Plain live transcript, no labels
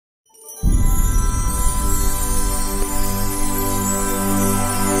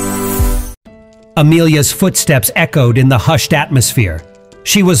Amelia's footsteps echoed in the hushed atmosphere.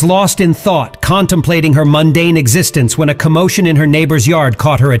 She was lost in thought, contemplating her mundane existence when a commotion in her neighbor's yard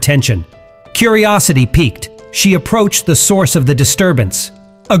caught her attention. Curiosity piqued. She approached the source of the disturbance.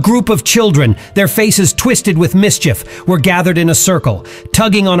 A group of children, their faces twisted with mischief, were gathered in a circle,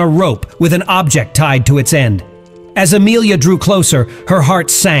 tugging on a rope with an object tied to its end. As Amelia drew closer, her heart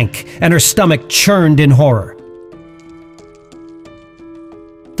sank and her stomach churned in horror.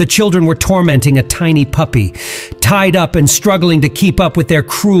 The children were tormenting a tiny puppy, tied up and struggling to keep up with their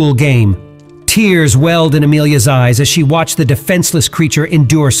cruel game. Tears welled in Amelia's eyes as she watched the defenseless creature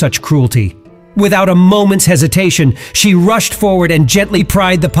endure such cruelty. Without a moment's hesitation, she rushed forward and gently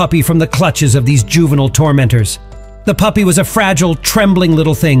pried the puppy from the clutches of these juvenile tormentors. The puppy was a fragile, trembling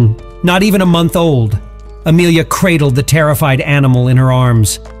little thing, not even a month old. Amelia cradled the terrified animal in her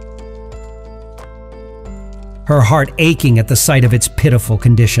arms, her heart aching at the sight of its pitiful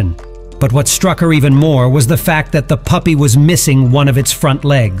condition. But what struck her even more was the fact that the puppy was missing one of its front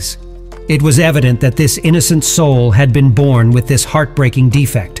legs. It was evident that this innocent soul had been born with this heartbreaking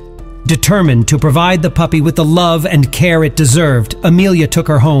defect. Determined to provide the puppy with the love and care it deserved, Amelia took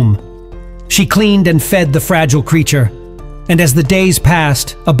her home. She cleaned and fed the fragile creature, and as the days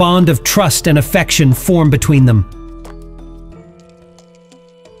passed, a bond of trust and affection formed between them.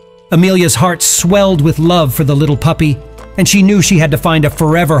 Amelia's heart swelled with love for the little puppy, and she knew she had to find a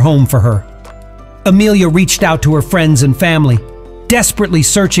forever home for her. Amelia reached out to her friends and family, desperately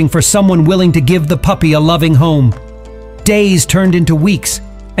searching for someone willing to give the puppy a loving home. Days turned into weeks,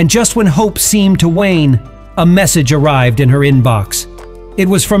 and just when hope seemed to wane, a message arrived in her inbox. It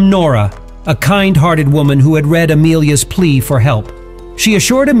was from Nora, a kind-hearted woman who had read Amelia's plea for help. She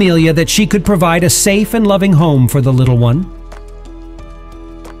assured Amelia that she could provide a safe and loving home for the little one.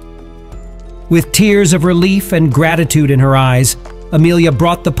 With tears of relief and gratitude in her eyes, Amelia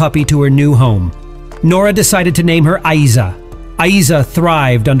brought the puppy to her new home. Nora decided to name her Aiza. Aiza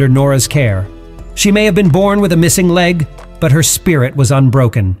thrived under Nora's care. She may have been born with a missing leg, but her spirit was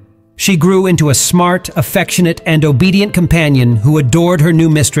unbroken. She grew into a smart, affectionate, and obedient companion who adored her new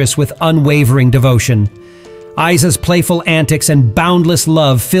mistress with unwavering devotion. Aiza's playful antics and boundless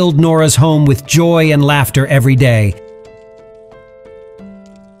love filled Nora's home with joy and laughter every day.